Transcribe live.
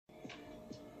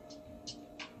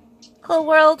Hello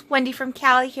world, Wendy from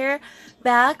Cali here,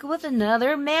 back with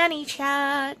another Manny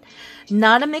chat.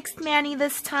 Not a mixed Manny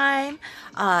this time.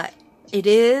 It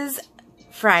is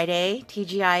Friday,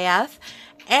 TGIF,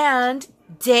 and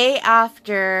day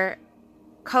after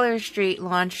Color Street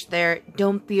launched their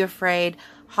Don't Be Afraid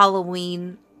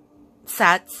Halloween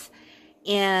sets.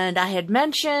 And I had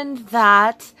mentioned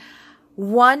that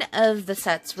one of the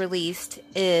sets released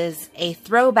is a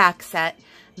throwback set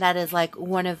that is like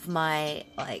one of my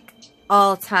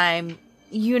all-time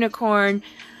unicorn,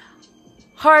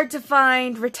 hard to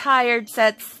find, retired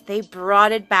sets. They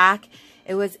brought it back.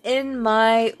 It was in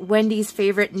my Wendy's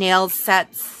Favorite Nails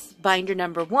sets binder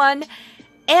number 1,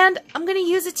 and I'm gonna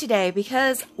use it today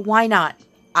because why not?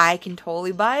 I can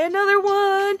totally buy another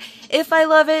one if I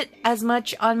love it as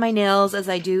much on my nails as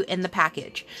I do in the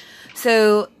package.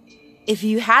 So if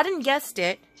you hadn't guessed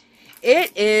it,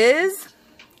 it is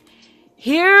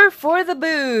Here for the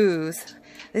Booze.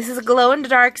 This is a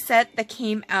glow-in-the-dark set that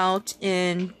came out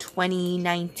in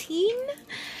 2019.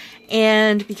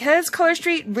 And because Color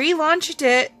Street relaunched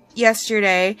it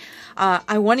yesterday,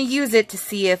 I want to use it to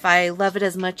see if I love it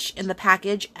as much in the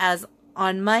package as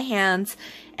on my hands,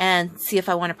 and see if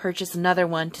I want to purchase another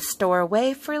one to store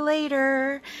away for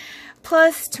later.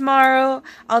 Plus, tomorrow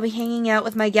I'll be hanging out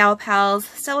with my gal pals,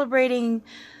 celebrating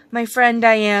my friend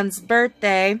Diane's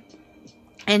birthday.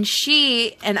 And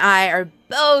she and I are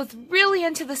both really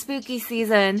into the spooky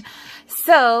season.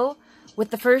 So,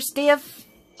 with the first day of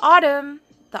autumn,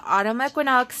 the autumn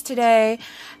equinox today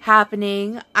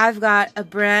happening, I've got a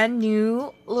brand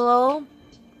new little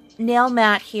nail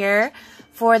mat here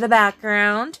for the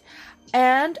background.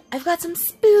 And I've got some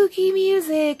spooky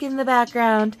music in the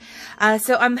background.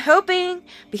 So I'm hoping,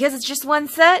 because it's just one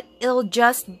set, it'll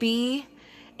just be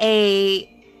a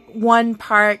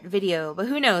one-part video, but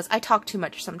who knows? I talk too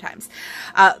much sometimes.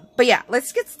 But yeah,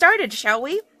 let's get started, shall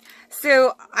we?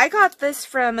 So I got this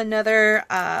from another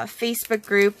Facebook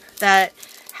group that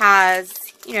has,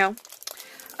 you know,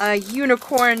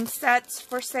 unicorn sets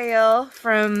for sale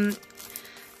from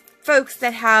folks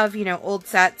that have, you know, old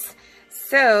sets.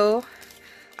 So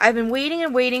I've been waiting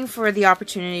and waiting for the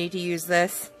opportunity to use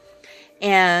this,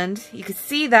 and you can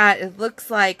see that it looks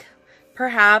like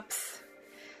perhaps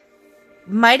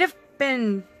might have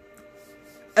been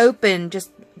open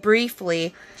just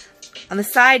briefly. On the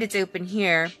side it's open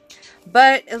here,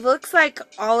 but it looks like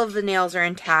all of the nails are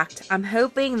intact. I'm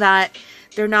hoping that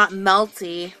they're not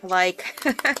melty like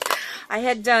I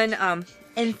had done.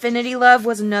 Infinity Love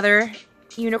was another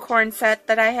unicorn set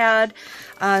that I had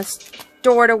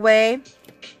stored away,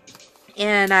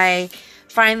 and I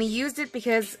finally used it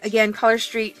because, again, Color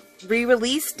Street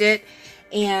re-released it,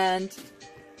 and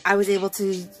I was able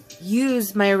to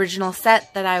use my original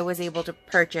set that I was able to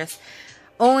purchase,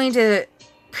 only to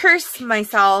curse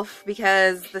myself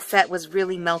because the set was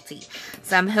really melty.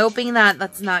 So I'm hoping that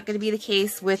that's not going to be the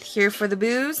case with Here for the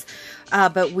Booze,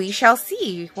 but we shall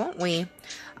see, won't we?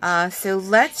 So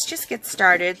let's just get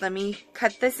started. Let me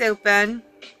cut this open,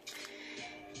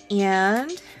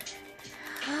 and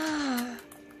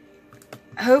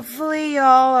hopefully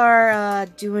y'all are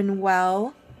doing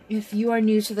well. If you are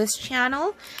new to this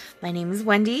channel, my name is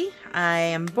Wendy. I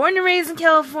am born and raised in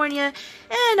California,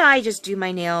 and I just do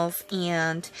my nails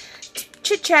and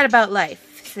chit-chat about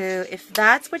life. So if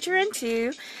that's what you're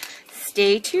into,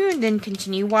 stay tuned and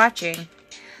continue watching.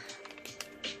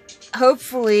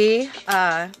 Hopefully,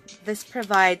 this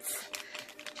provides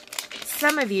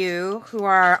some of you who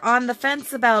are on the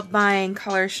fence about buying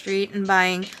Color Street and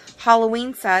buying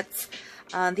Halloween sets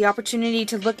the opportunity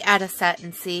to look at a set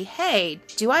and see, hey,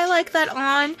 do I like that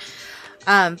on?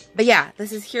 But yeah,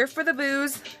 this is Here for the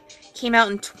Booze. Came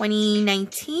out in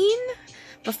 2019,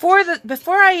 before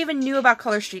I even knew about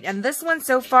Color Street, and this one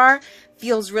so far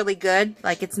feels really good.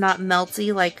 Like, it's not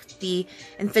melty like the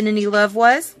Infinity Love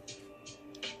was.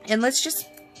 And let's just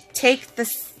take the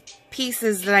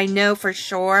pieces that I know for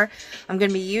sure I'm going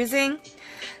to be using.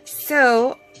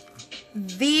 So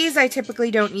these I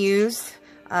typically don't use.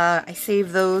 I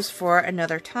save those for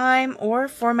another time or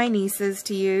for my nieces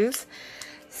to use.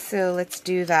 So let's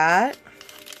do that.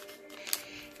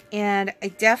 And I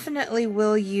definitely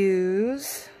will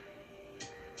use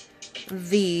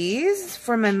these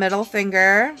for my middle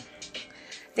finger.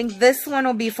 I think this one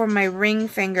will be for my ring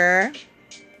finger.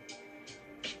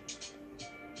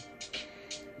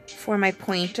 For my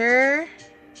pointer.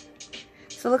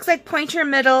 So it looks like pointer,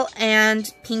 middle, and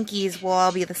pinkies will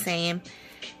all be the same.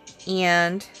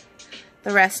 And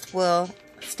the rest will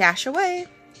stash away.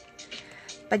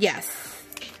 But yes,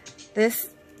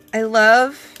 I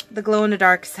love the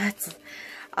glow-in-the-dark sets.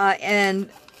 And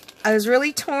I was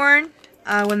really torn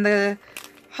when the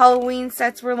Halloween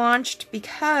sets were launched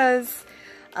because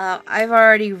I've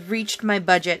already reached my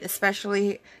budget,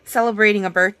 especially celebrating a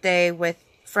birthday with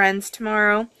friends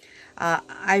tomorrow.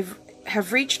 I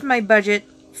have reached my budget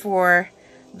for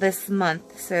this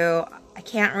month, so I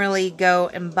can't really go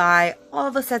and buy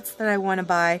all the sets that I want to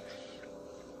buy.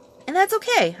 And that's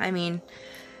okay. I mean,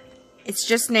 it's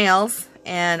just nails,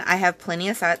 and I have plenty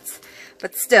of sets.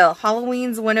 But still,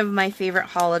 Halloween's one of my favorite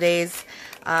holidays,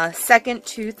 second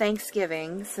to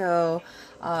Thanksgiving. So,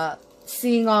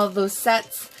 seeing all of those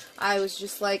sets, I was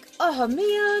just like, oh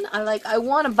man, I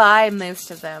want to buy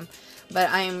most of them. But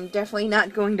I'm definitely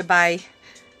not going to buy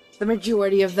the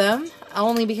majority of them,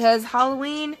 only because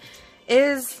Halloween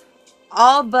is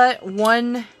all but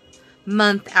 1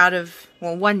 month out of,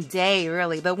 well, 1 day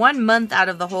really, but 1 month out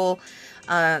of the whole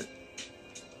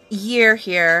year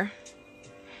here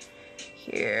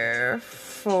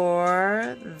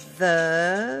for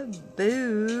the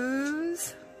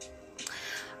booze.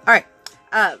 Alright,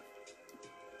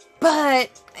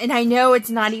 and I know it's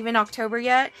not even October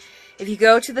yet. If you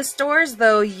go to the stores,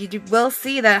 though, you will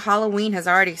see that Halloween has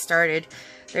already started.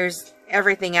 There's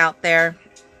everything out there.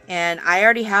 And I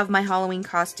already have my Halloween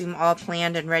costume all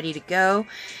planned and ready to go.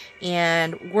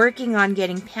 And working on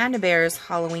getting Panda Bear's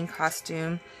Halloween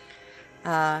costume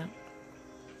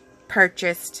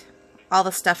purchased. All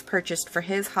the stuff purchased for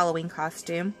his Halloween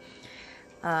costume.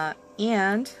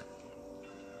 And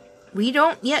we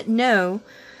don't yet know.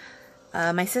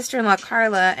 My sister-in-law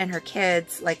Carla and her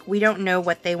kids, we don't know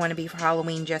what they want to be for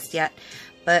Halloween just yet.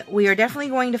 But we are definitely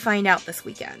going to find out this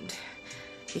weekend.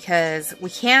 Because we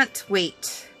can't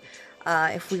wait.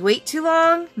 If we wait too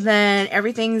long, then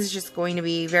everything's just going to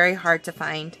be very hard to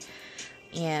find.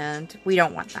 And we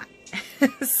don't want that.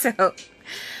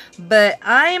 But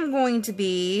I am going to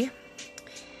be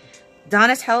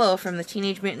Donatello from the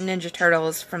Teenage Mutant Ninja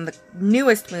Turtles from the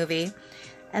newest movie.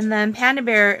 And then Panda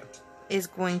Bear is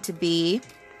going to be,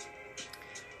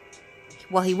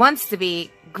 well, he wants to be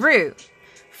Gru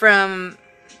from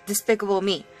Despicable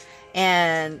Me.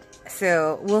 And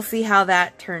so we'll see how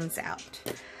that turns out.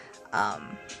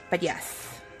 But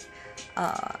yes,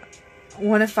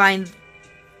 want to find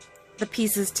the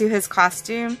pieces to his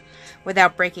costume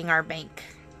without breaking our bank.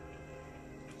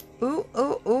 Ooh,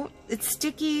 ooh, ooh, it's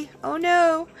sticky. Oh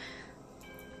no.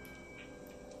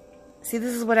 See,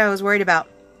 this is what I was worried about.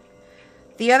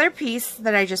 The other piece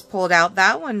that I just pulled out,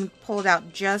 that one pulled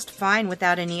out just fine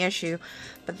without any issue.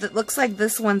 But it looks like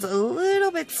this one's a little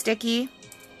bit sticky.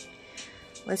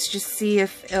 Let's just see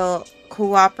if it'll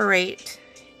cooperate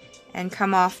and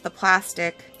come off the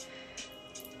plastic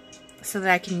so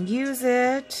that I can use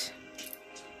it.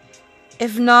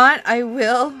 If not, I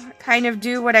will kind of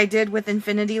do what I did with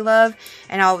Infinity Love,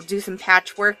 and I'll do some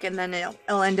patchwork, and then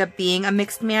it'll end up being a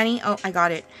mixed Manny. Oh, I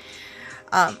got it.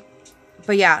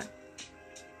 But yeah.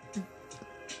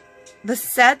 The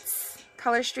sets,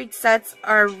 Color Street sets,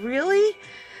 are really,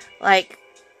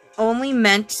 only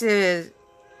meant to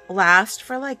last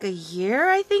for, a year,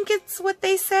 I think it's what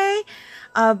they say.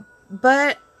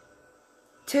 But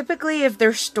typically, if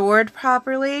they're stored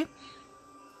properly,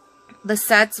 the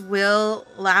sets will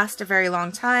last a very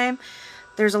long time.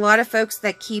 There's a lot of folks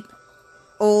that keep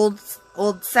old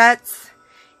sets,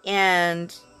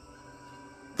 and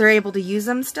they're able to use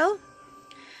them still.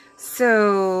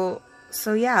 So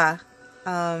yeah.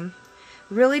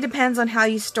 Really depends on how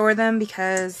you store them,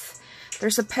 because they're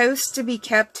supposed to be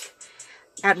kept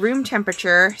at room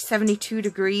temperature. 72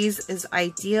 degrees is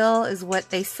ideal, is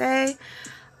what they say.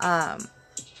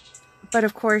 But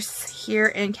of course, here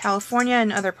in California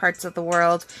and other parts of the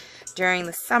world, during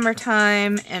the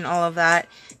summertime and all of that,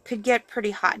 could get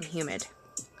pretty hot and humid.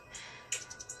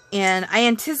 And I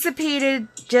anticipated,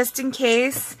 just in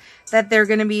case, that they're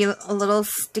going to be a little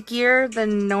stickier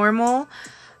than normal,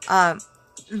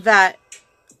 that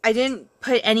I didn't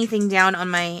put anything down on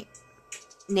my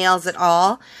nails at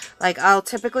all. I'll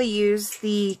typically use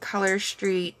the Color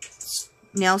Street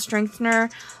nail strengthener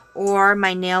or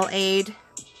my Nail Aid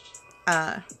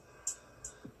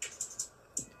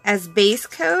as base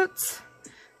coats.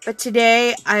 But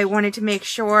today I wanted to make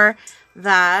sure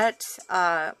that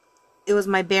it was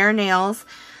my bare nails,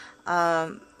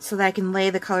 so that I can lay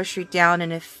the Color Street down,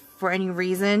 and if for any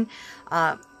reason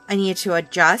I need to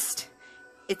adjust,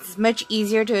 it's much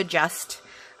easier to adjust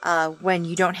when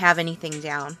you don't have anything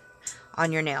down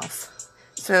on your nails.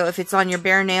 So if it's on your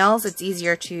bare nails, it's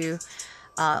easier to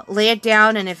lay it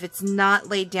down, and if it's not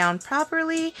laid down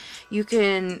properly, you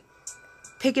can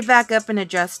pick it back up and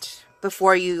adjust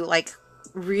before you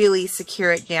really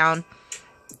secure it down.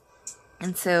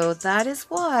 And so that is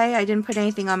why I didn't put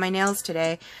anything on my nails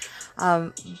today.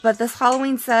 But this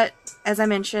Halloween set, as I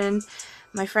mentioned,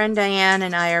 my friend Diane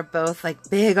and I are both like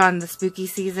big on the spooky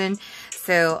season.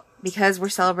 So because we're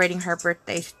celebrating her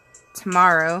birthday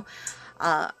tomorrow,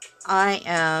 I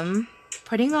am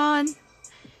putting on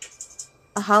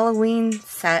a Halloween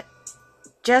set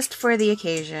just for the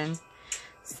occasion.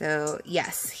 So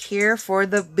yes, here for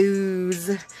the booze.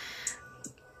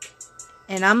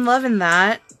 And I'm loving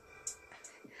that.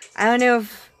 I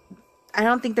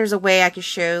don't think there's a way I could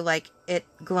show like it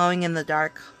glowing in the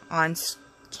dark on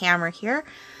camera here,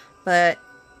 but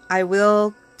I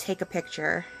will take a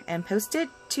picture and post it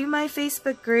to my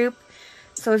Facebook group.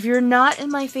 So if you're not in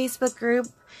my Facebook group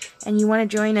and you want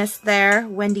to join us there,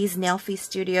 Wendy's Nail Feast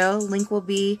Studio, link will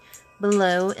be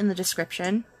below in the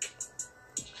description.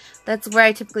 That's where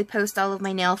I typically post all of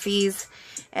my nail fees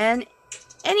and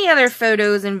any other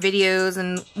photos and videos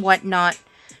and whatnot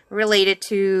related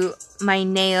to my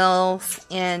nails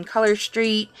and Color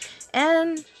Street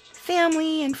and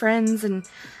family and friends and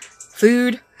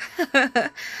food.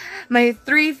 My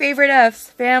 3 favorite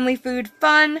F's: family, food,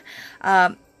 fun.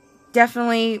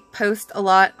 Definitely post a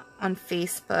lot on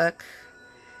Facebook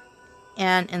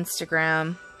and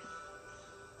Instagram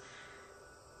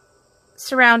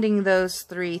surrounding those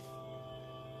 3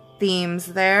 themes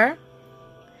there.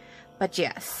 But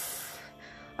yes.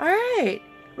 Alright,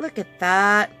 look at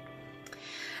that.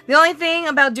 The only thing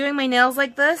about doing my nails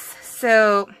like this,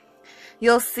 so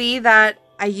you'll see that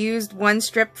I used one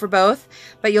strip for both,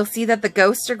 but you'll see that the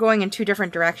ghosts are going in 2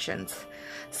 different directions.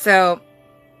 So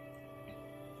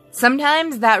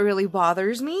sometimes that really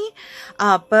bothers me,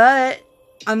 but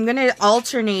I'm going to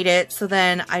alternate it so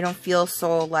then I don't feel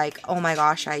so like, oh my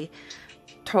gosh, I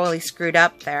totally screwed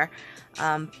up there.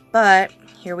 But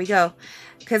here we go.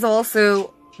 Because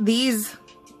also,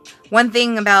 one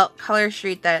thing about Color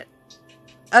Street that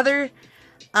other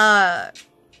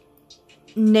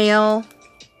nail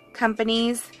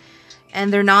companies,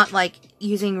 and they're not like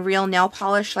using real nail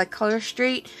polish like Color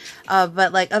Street,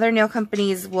 but like other nail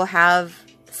companies will have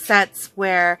sets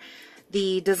where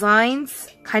the designs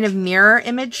kind of mirror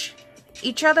image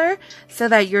each other so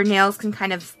that your nails can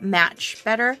kind of match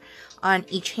better on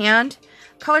each hand.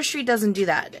 Color Street doesn't do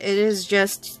that. It is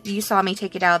just, you saw me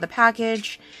take it out of the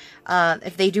package.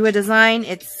 If they do a design,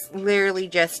 it's literally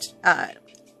just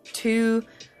 2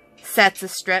 sets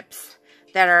of strips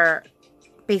that are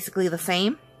basically the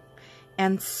same.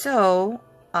 And so,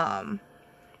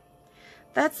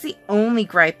 that's the only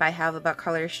gripe I have about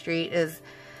Color Street is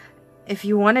if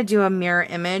you want to do a mirror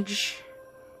image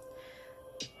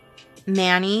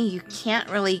mani, you can't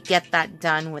really get that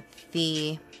done with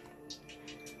the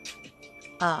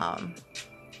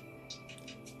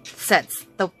sets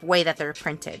the way that they're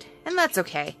printed, and that's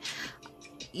okay.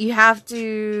 You have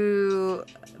to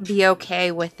be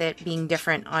okay with it being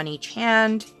different on each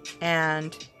hand,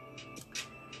 and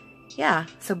yeah,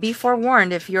 so be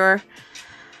forewarned if you're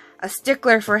a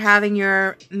stickler for having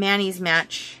your manis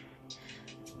match,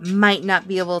 might not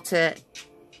be able to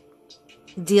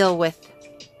deal with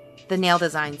the nail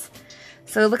designs.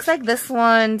 So it looks like this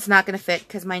one's not going to fit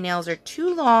because my nails are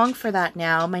too long for that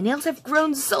now. My nails have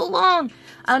grown so long.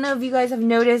 I don't know if you guys have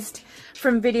noticed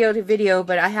from video to video,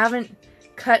 but I haven't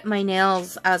cut my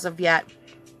nails as of yet.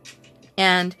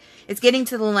 And it's getting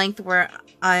to the length where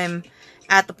I'm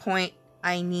at the point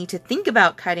I need to think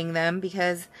about cutting them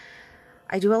because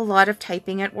I do a lot of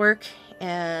typing at work.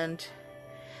 And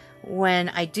when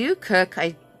I do cook,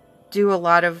 I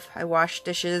wash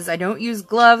dishes. I don't use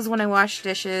gloves when I wash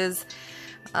dishes.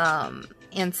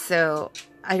 And so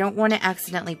I don't want to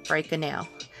accidentally break a nail,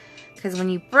 because when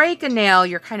you break a nail,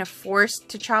 you're kind of forced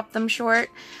to chop them short.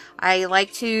 I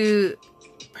like to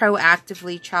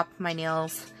proactively chop my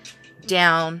nails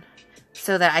down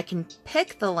so that I can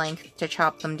pick the length to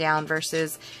chop them down,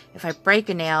 versus if I break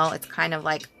a nail, it's kind of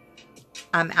like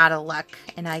I'm out of luck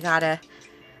and I gotta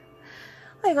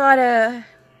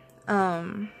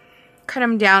cut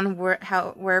them down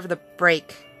wherever the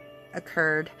break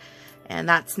occurred. And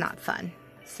that's not fun.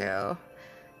 So,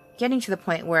 getting to the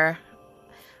point where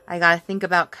I gotta think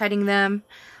about cutting them.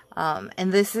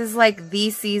 And this is like the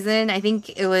season. I think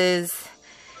it was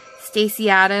Stacy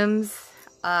Adams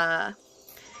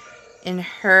in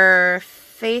her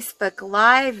Facebook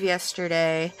Live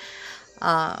yesterday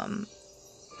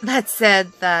that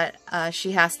said that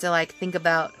she has to like think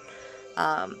about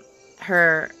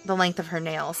the length of her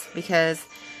nails, because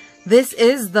this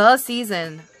is the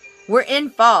season. We're in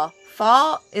fall.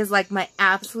 Fall is like my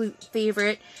absolute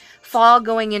favorite. Fall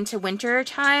going into winter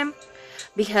time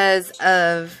because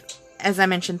of, as I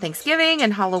mentioned, Thanksgiving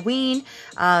and Halloween,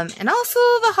 and also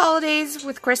the holidays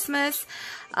with Christmas.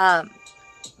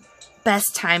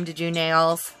 Best time to do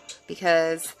nails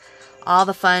because all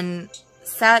the fun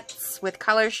sets with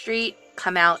Color Street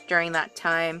come out during that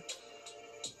time.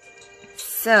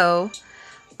 So,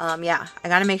 yeah, I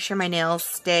gotta make sure my nails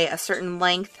stay a certain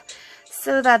length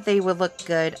so that they would look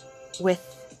good with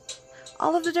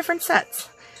all of the different sets.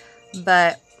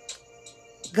 But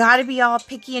gotta be all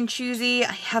picky and choosy.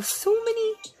 I have so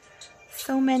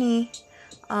many,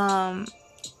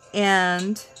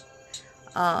 and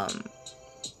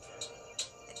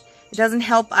it doesn't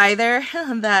help either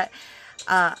that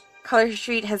Color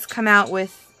Street has come out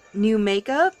with new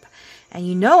makeup, and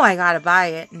you know I gotta buy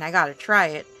it, and I gotta try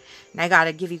it, and I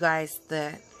gotta give you guys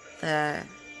the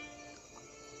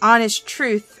honest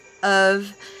truth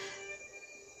of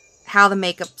how the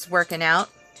makeup's working out.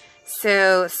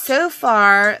 So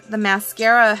far, the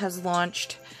mascara has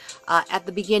launched at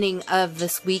the beginning of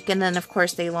this week, and then of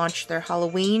course they launched their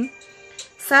Halloween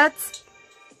sets.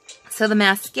 So the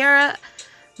mascara,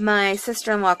 my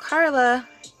sister-in-law Carla,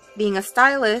 being a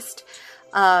stylist,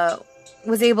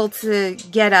 was able to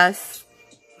get us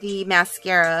the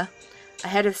mascara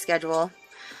ahead of schedule.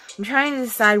 I'm trying to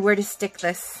decide where to stick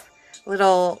this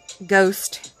little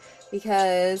ghost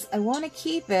because I want to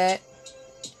keep it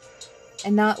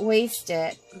and not waste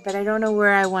it, but I don't know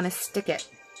where I want to stick it.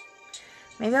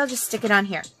 Maybe I'll just stick it on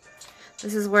here.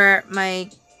 This is where my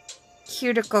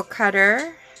cuticle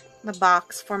cutter, the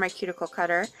box for my cuticle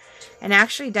cutter, and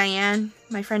actually Diane,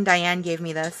 my friend Diane gave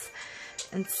me this,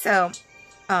 and so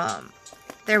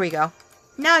there we go.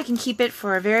 Now I can keep it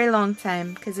for a very long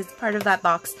time because it's part of that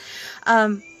box.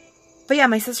 But yeah,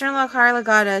 my sister-in-law Carla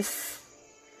got us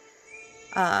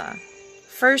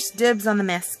first dibs on the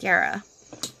mascara.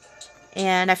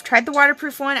 And I've tried the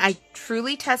waterproof one. I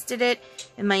truly tested it.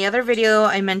 In my other video,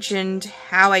 I mentioned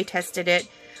how I tested it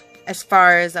as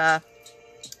far as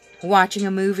watching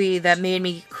a movie that made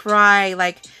me cry,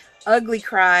 like ugly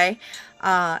cry.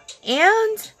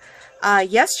 And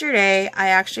yesterday, I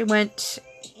actually went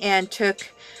and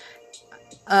took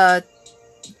a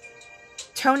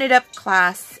Tone It Up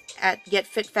class at Get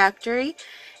Fit Factory.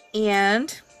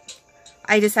 And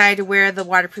I decided to wear the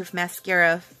waterproof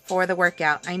mascara for the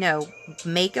workout. I know,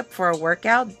 makeup for a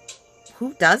workout?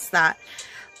 Who does that?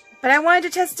 But I wanted to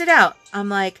test it out. I'm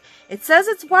like, it says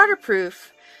it's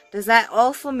waterproof. Does that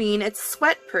also mean it's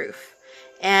sweat-proof?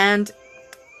 And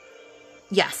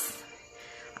yes,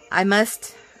 I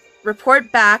must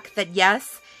report back that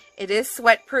yes, it is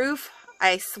sweat-proof.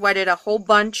 I sweated a whole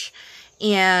bunch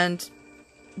and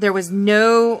there was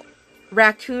no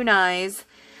raccoon eyes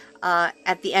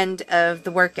at the end of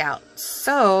the workout.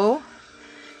 So,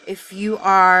 if you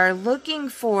are looking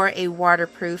for a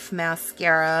waterproof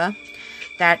mascara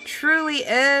that truly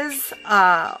is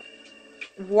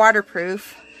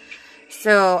waterproof,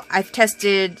 so I've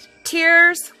tested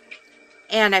tears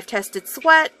and I've tested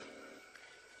sweat,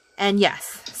 and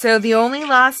yes. So the only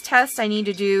last test I need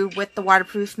to do with the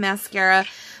waterproof mascara,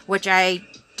 which I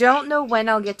don't know when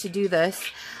I'll get to do this,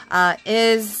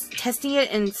 is testing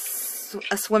it in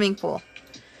a swimming pool.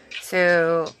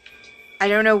 So I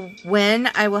don't know when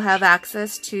I will have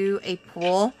access to a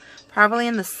pool, probably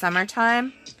in the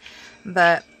summertime,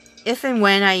 but if and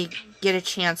when I get a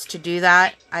chance to do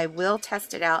that, I will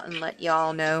test it out and let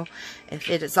y'all know if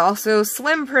it is also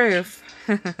swim proof.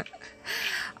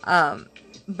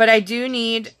 But I do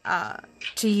need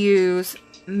to use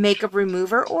makeup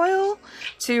remover oil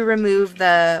to remove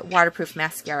the waterproof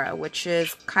mascara, which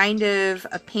is kind of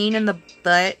a pain in the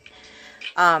butt.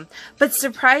 But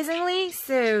surprisingly,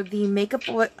 so the makeup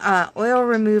oil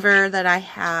remover that I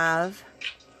have,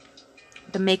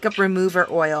 the makeup remover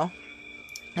oil,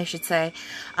 I should say,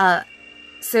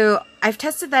 so I've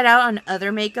tested that out on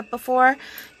other makeup before,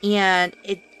 and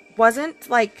it wasn't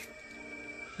like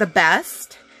the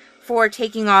best for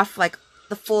taking off like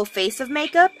the full face of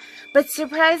makeup, but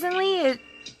surprisingly it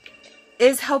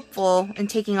is helpful in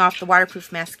taking off the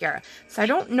waterproof mascara. So I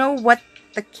don't know what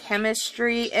the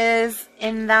chemistry is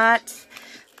in that,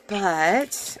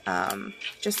 but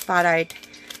just thought I'd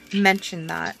mention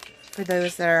that for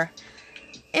those that are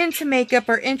into makeup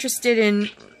or interested in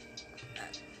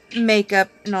makeup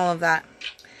and all of that.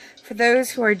 For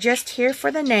those who are just here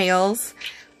for the nails,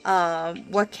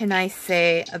 what can I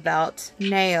say about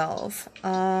nails?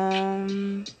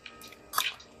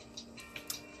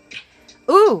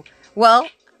 Ooh, well,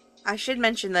 I should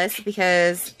mention this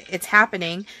because it's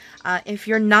happening. If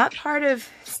you're not part of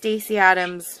Stacy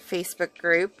Adams' Facebook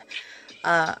group,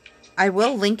 I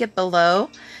will link it below.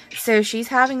 So she's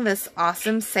having this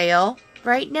awesome sale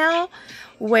right now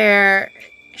where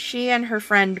she and her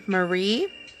friend Marie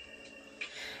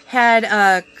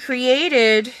had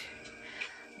created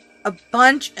a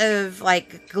bunch of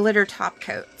like glitter top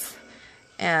coats,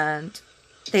 and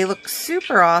they look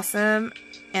super awesome.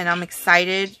 and I'm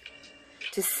excited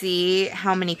to see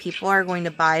how many people are going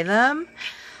to buy them,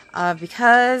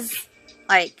 because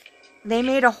like they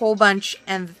made a whole bunch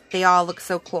and they all look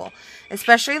so cool,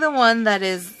 especially the one that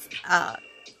is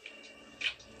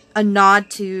a nod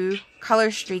to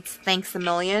Color Street's Thanks a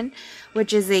Million,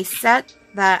 which is a set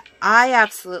that I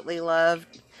absolutely love,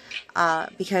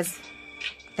 because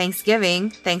Thanksgiving,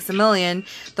 Thanks a Million,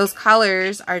 those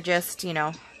colors are just, you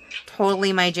know,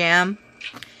 totally my jam.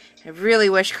 I really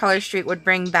wish Color Street would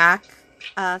bring back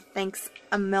Thanks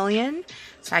a Million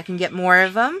so I can get more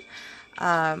of them.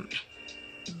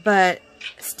 But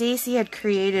Stacy had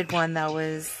created one that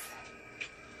was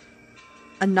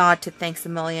a nod to Thanks a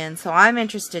Million, so I'm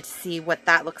interested to see what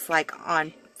that looks like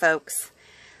on folks.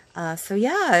 So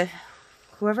yeah,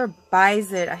 whoever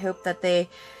buys it, I hope that they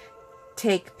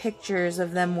take pictures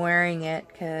of them wearing it,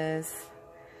 because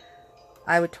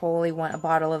I would totally want a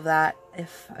bottle of that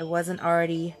if I wasn't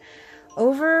already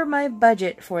over my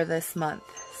budget for this month.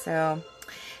 So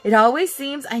it always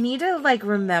seems I need to like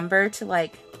remember to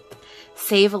like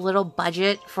save a little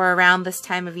budget for around this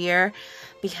time of year,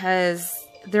 because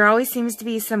there always seems to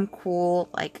be some cool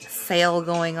like sale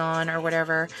going on or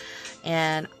whatever,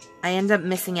 and I end up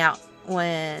missing out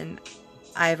when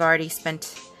I've already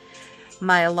spent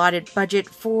my allotted budget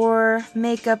for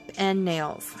makeup and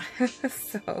nails.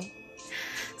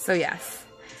 So yes.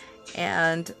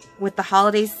 And with the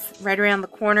holidays right around the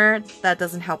corner, that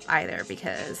doesn't help either,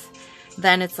 because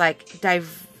then it's like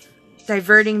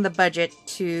diverting the budget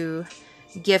to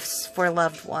gifts for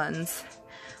loved ones.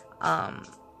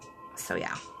 So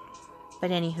yeah.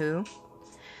 But anywho.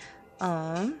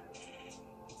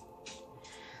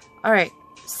 Alright.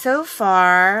 So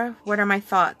far, what are my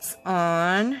thoughts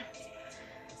on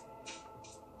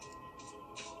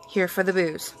Here for the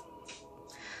Booze?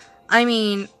 I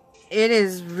mean, it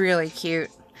is really cute.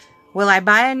 Will I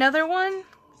buy another one?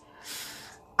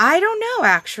 I don't know,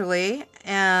 actually.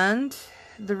 And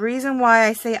the reason why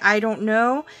I say I don't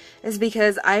know is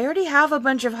because I already have a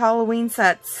bunch of Halloween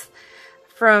sets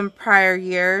from prior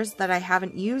years that I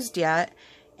haven't used yet,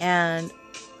 and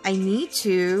I need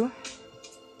to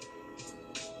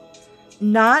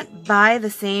not buy the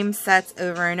same sets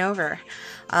over and over.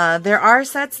 There are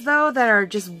sets though that are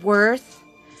just worth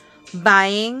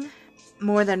buying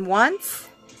more than once,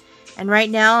 and right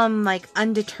now I'm like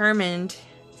undetermined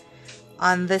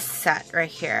on this set right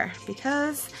here,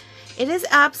 because it is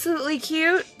absolutely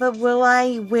cute, but will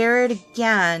I wear it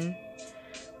again?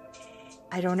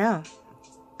 I don't know.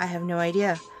 I have no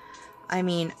idea. I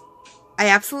mean, I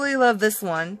absolutely love this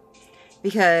one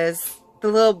because the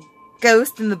little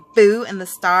ghost and the boo and the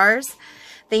stars,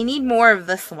 they need more of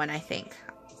this one, I think.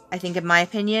 I think, in my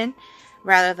opinion,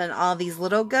 rather than all these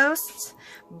little ghosts.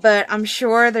 But I'm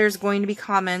sure there's going to be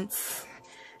comments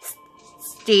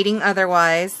stating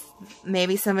otherwise.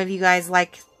 Maybe some of you guys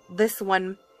like this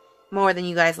one more than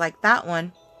you guys like that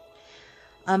one.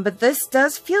 But this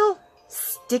does feel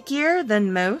stickier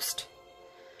than most,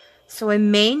 so I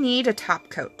may need a top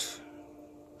coat.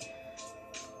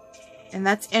 And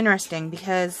that's interesting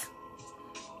because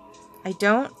I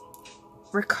don't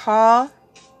recall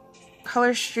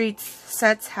Color Street's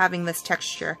sets having this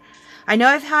texture. I know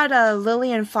I've had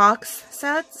Lily and Fox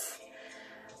sets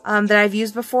that I've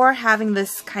used before having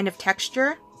this kind of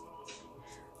texture,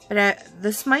 but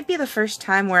this might be the first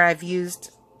time where I've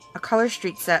used a Color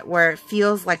Street set where it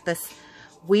feels like this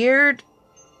weird,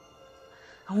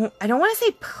 I don't want to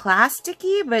say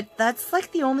plasticky, but that's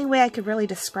like the only way I could really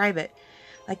describe it.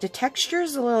 Like the texture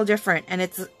is a little different, and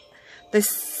this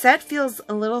set feels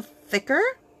a little thicker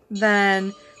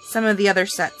than some of the other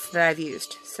sets that I've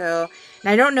used. So, and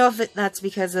I don't know if that's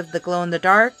because of the glow in the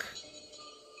dark.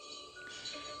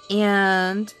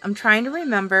 And I'm trying to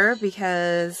remember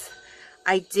because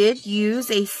I did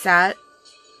use a set,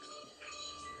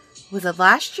 was it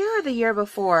last year or the year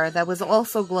before, that was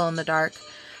also glow in the dark.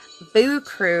 Boo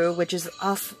Crew, which is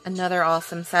also another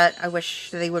awesome set I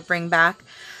wish they would bring back.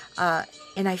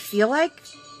 And I feel like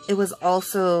it was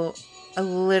also a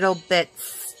little bit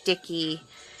sticky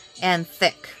and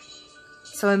thick.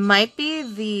 So it might be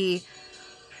the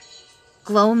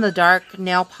glow-in-the-dark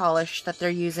nail polish that they're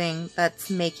using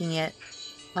that's making it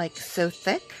like so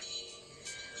thick.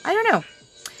 I don't know.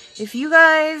 If you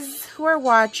guys who are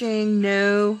watching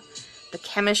know the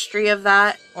chemistry of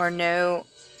that or know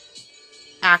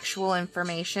actual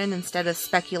information instead of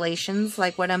speculations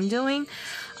like what I'm doing,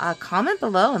 comment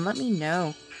below and let me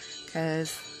know,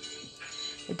 because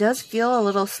it does feel a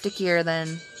little stickier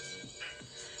than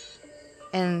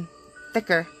and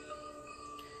thicker.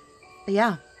 But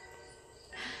yeah.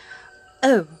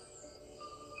 Oh,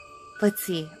 let's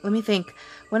see. Let me think.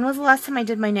 When was the last time I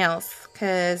did my nails?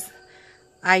 because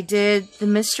I did the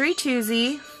Mystery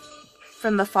Tuesday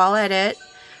from the fall edit,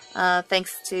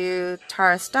 thanks to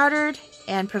Tara Stoddard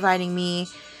and providing me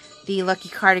the Lucky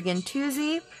Cardigan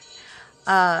Tuesday.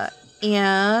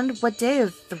 And what day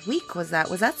of the week was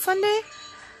that? Was that Sunday?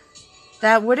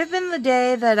 That would have been the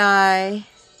day that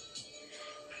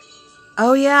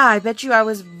oh yeah, I bet you I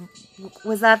was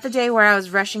that the day where I was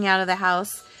rushing out of the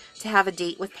house to have a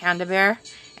date with Panda Bear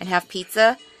and have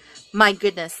pizza? My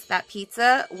goodness, that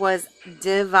pizza was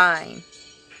divine.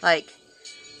 Like,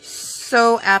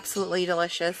 so absolutely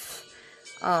delicious.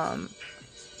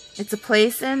 It's a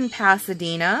place in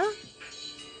Pasadena,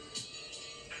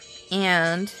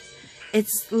 and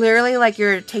it's literally like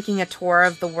you're taking a tour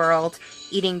of the world,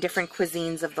 eating different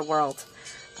cuisines of the world.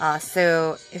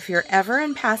 So if you're ever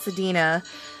in Pasadena,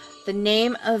 the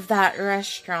name of that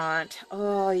restaurant,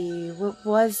 oh, what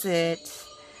was it?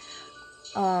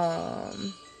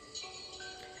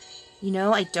 You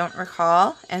know, I don't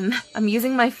recall, and I'm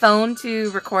using my phone to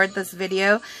record this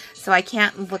video, so I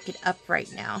can't look it up right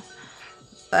now.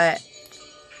 But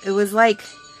it was like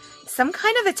some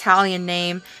kind of Italian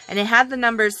name, and it had the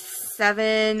numbers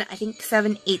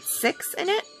 786 in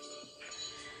it.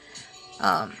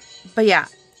 But yeah,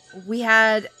 we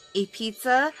had a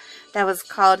pizza that was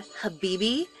called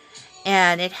Habibi,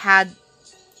 and it had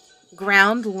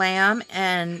ground lamb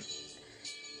and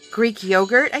Greek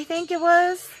yogurt, I think it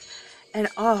was. And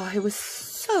oh, it was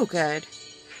so good.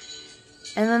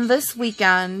 And then this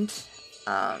weekend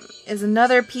is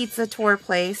another pizza tour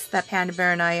place that Panda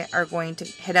Bear and I are going to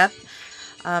hit up.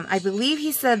 I believe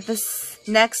he said this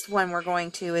next one we're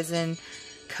going to is in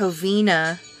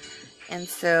Covina. And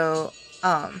so,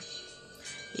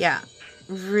 yeah,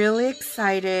 really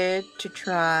excited to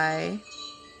try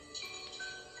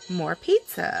more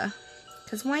pizza.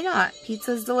 Because why not?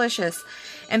 Pizza is delicious.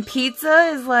 And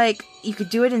pizza is like, you could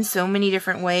do it in so many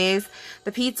different ways.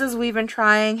 The pizzas we've been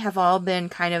trying have all been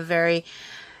kind of very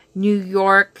New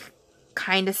York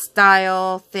kind of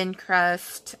style, thin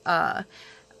crust,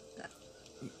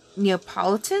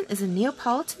 Neapolitan? Is it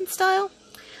Neapolitan style?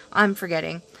 I'm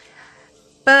forgetting.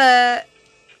 But,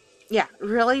 yeah,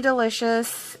 really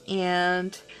delicious.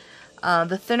 And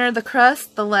the thinner the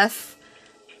crust, the less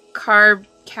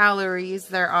calories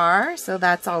there are. So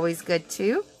that's always good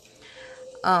too.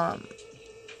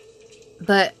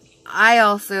 But I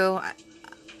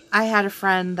had a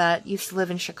friend that used to live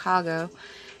in Chicago,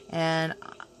 and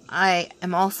I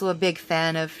am also a big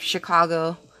fan of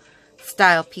Chicago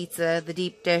style pizza, the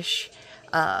deep dish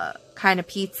kind of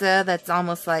pizza that's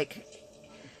almost like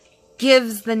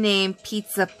gives the name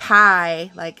pizza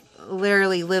pie, like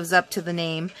literally lives up to the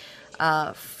name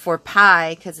for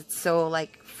pie, because it's so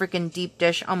like freaking deep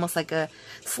dish, almost like a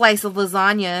slice of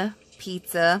lasagna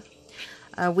pizza.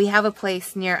 We have a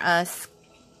place near us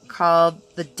called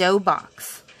the Dough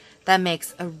Box that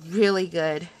makes a really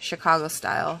good Chicago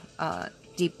style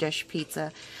deep dish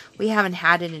pizza. We haven't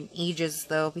had it in ages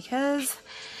though, because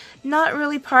not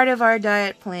really part of our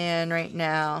diet plan right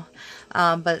now.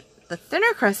 But the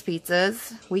thinner crust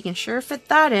pizzas, we can sure fit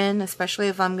that in, especially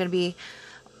if I'm going to be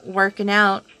working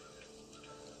out.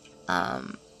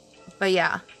 But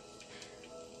yeah.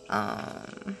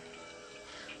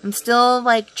 I'm still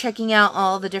like checking out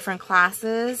all the different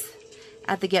classes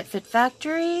at the Get Fit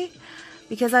Factory,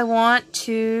 because I want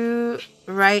to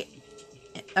write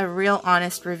a real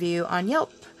honest review on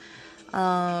Yelp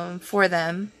for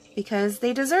them, because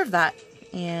they deserve that.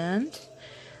 And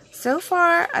so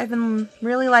far, I've been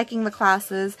really liking the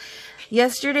classes.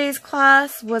 Yesterday's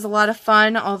class was a lot of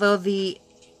fun, although the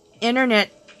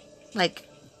internet like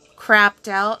crapped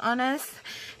out on us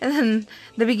and then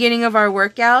the beginning of our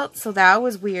workout, so that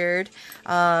was weird.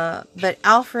 But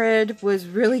Alfred was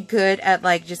really good at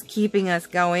like just keeping us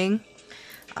going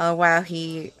while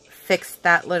he fixed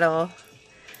that little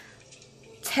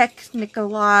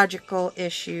technological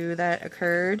issue that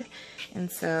occurred.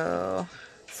 And so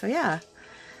yeah,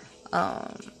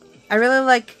 I really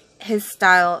like his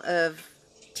style of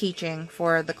teaching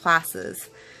for the classes,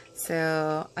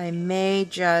 so I may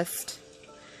just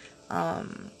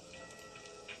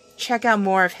check out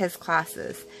more of his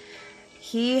classes.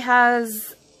 He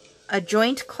has a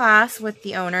joint class with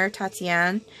the owner,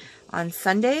 Tatiana, on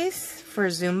Sundays for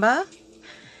Zumba.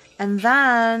 And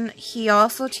then he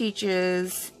also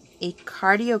teaches a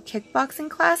cardio kickboxing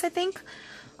class, I think,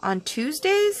 on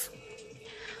Tuesdays.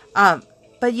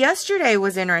 But yesterday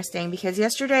was interesting, because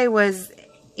yesterday was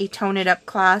a Tone It Up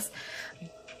class.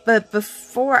 But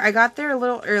before, I got there a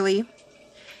little early,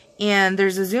 and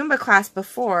there's a Zumba class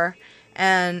before,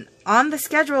 and on the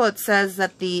schedule it says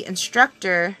that the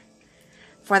instructor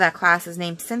for that class is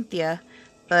named Cynthia,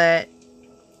 but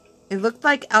it looked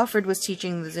like Alfred was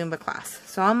teaching the Zumba class.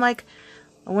 So I'm like,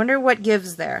 I wonder what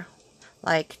gives there.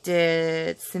 Like,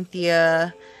 did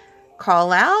Cynthia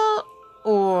call out?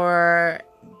 Or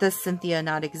does Cynthia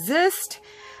not exist?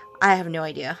 I have no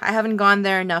idea. I haven't gone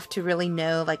there enough to really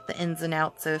know, like, the ins and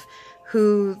outs of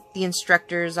who the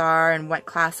instructors are and what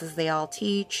classes they all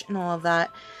teach and all of that.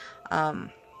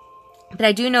 But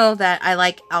I do know that I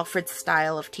like Alfred's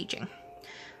style of teaching,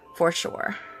 for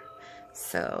sure.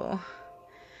 So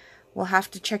we'll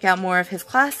have to check out more of his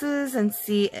classes and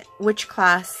see which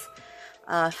class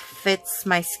fits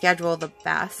my schedule the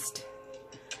best.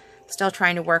 Still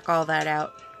trying to work all that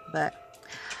out. But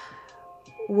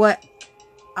what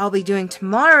I'll be doing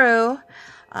tomorrow,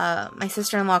 my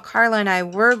sister-in-law Carla and I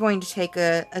were going to take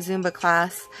a Zumba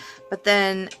class, but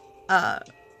then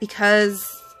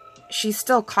because she's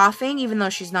still coughing, even though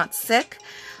she's not sick,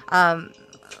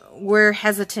 we're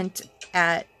hesitant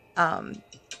at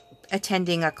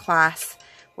attending a class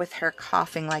with her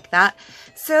coughing like that.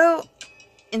 So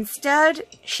instead,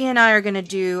 she and I are going to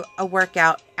do a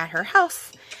workout at her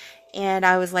house. And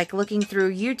I was like looking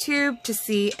through YouTube to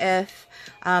see if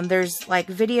there's like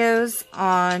videos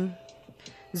on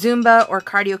Zumba or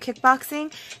cardio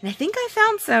kickboxing. And I think I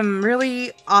found some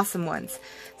really awesome ones.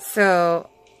 So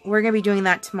we're going to be doing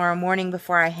that tomorrow morning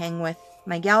before I hang with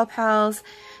my gal pals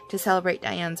to celebrate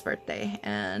Diane's birthday.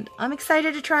 And I'm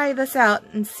excited to try this out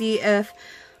and see if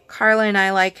Carla and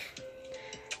I like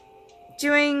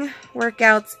doing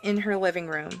workouts in her living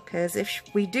room. Because if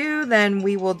we do, then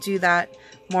we will do that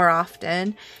more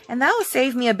often. And that will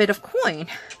save me a bit of coin.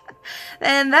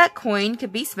 And that coin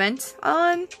could be spent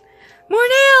on more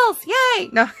nails! Yay!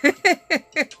 No.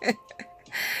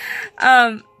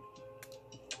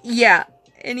 Yeah.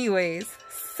 Anyways,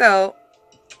 so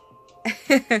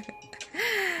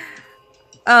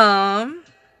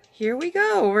here we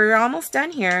go. We're almost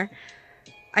done here.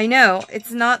 I know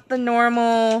it's not the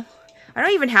normal. I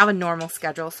don't even have a normal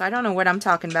schedule, so I don't know what I'm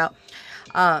talking about.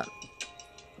 But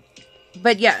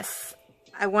yes,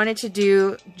 I wanted to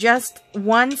do just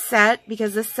one set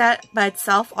because the set by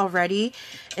itself already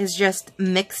is just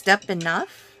mixed up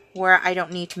enough where I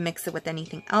don't need to mix it with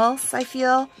anything else, I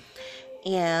feel.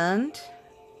 And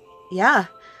yeah,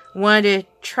 wanted to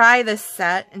try this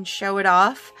set and show it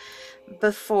off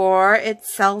before it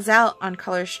sells out on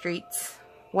Color Street's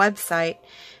website,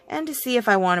 and to see if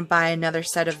I want to buy another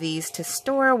set of these to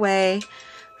store away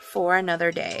for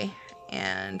another day.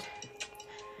 And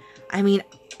I mean,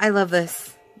 I love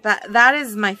this. That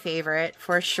is my favorite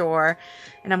for sure.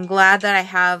 And I'm glad that I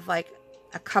have like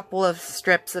a couple of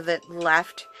strips of it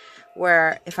left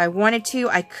where if I wanted to,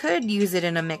 I could use it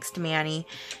in a mixed mani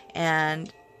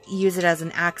and use it as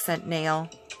an accent nail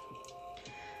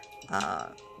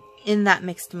in that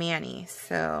mixed mani.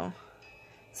 So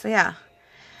yeah.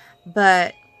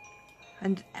 But,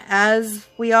 and as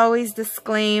we always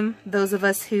disclaim, those of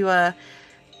us who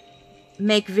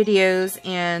make videos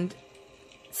and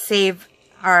save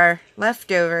our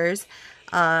leftovers,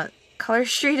 Color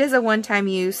Street is a one-time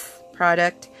use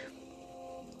product,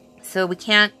 so we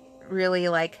can't really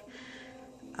like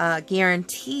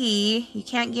guarantee, you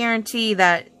can't guarantee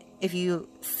that if you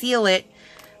seal it,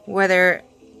 whether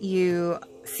you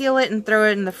seal it and throw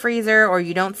it in the freezer, or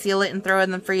you don't seal it and throw it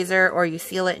in the freezer, or you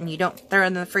seal it and you don't throw it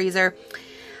in the freezer,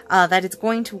 that it's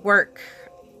going to work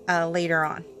later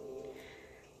on.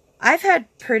 I've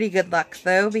had pretty good luck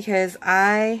though, because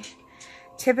I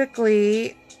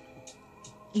typically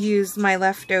use my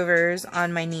leftovers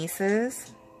on my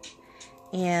nieces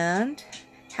and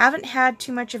haven't had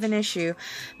too much of an issue.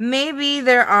 Maybe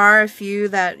there are a few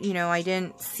that, you know, I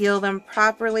didn't seal them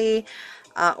properly,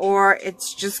 or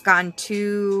it's just gotten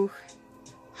too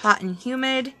hot and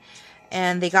humid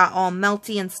and they got all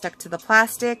melty and stuck to the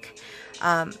plastic.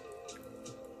 But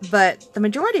the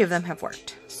majority of them have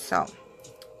worked. So,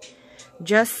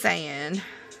 just saying.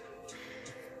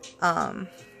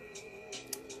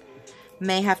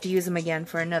 May have to use them again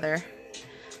for another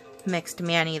mixed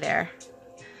mani there.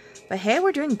 But hey,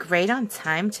 we're doing great on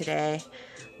time today.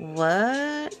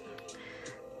 What?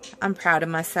 I'm proud of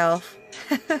myself.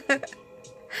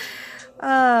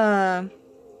 But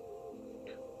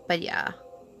yeah.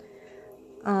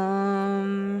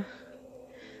 I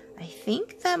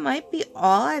think that might be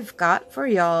all I've got for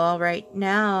y'all right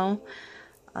now.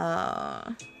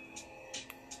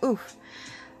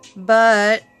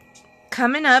 But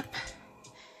coming up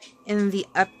in the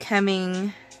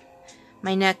upcoming,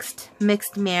 my next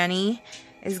mixed mani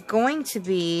is going to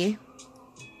be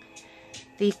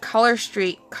the Color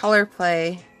Street Color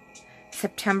Play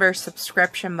September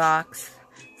subscription box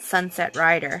Sunset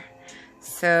Rider.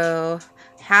 So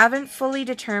haven't fully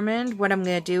determined what I'm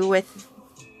going to do with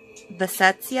the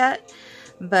sets yet,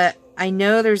 but I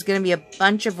know there's going to be a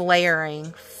bunch of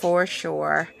layering for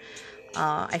sure.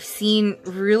 I've seen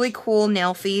really cool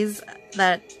nailfies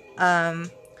that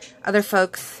other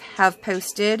folks have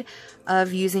posted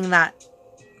of using the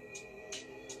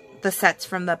sets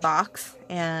from the box,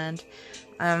 and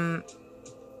I'm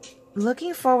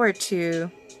looking forward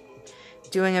to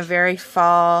doing a very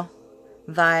fall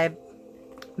vibe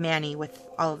mani with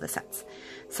all of the sets.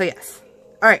 So yes.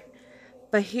 Alright.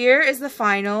 But here is the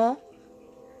final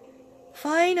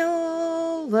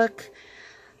look.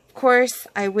 Of course,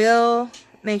 I will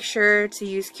make sure to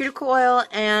use cuticle oil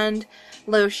and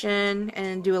lotion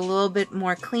and do a little bit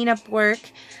more cleanup work,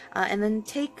 and then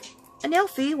take a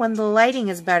nailfie when the lighting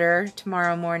is better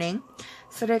tomorrow morning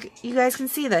so that you guys can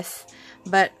see this.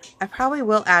 But I probably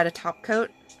will add a top coat.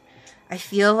 I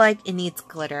feel like it needs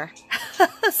glitter.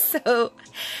 So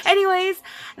anyways,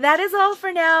 that is all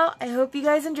for now. I hope you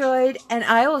guys enjoyed, and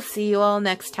I will see you all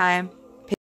next time.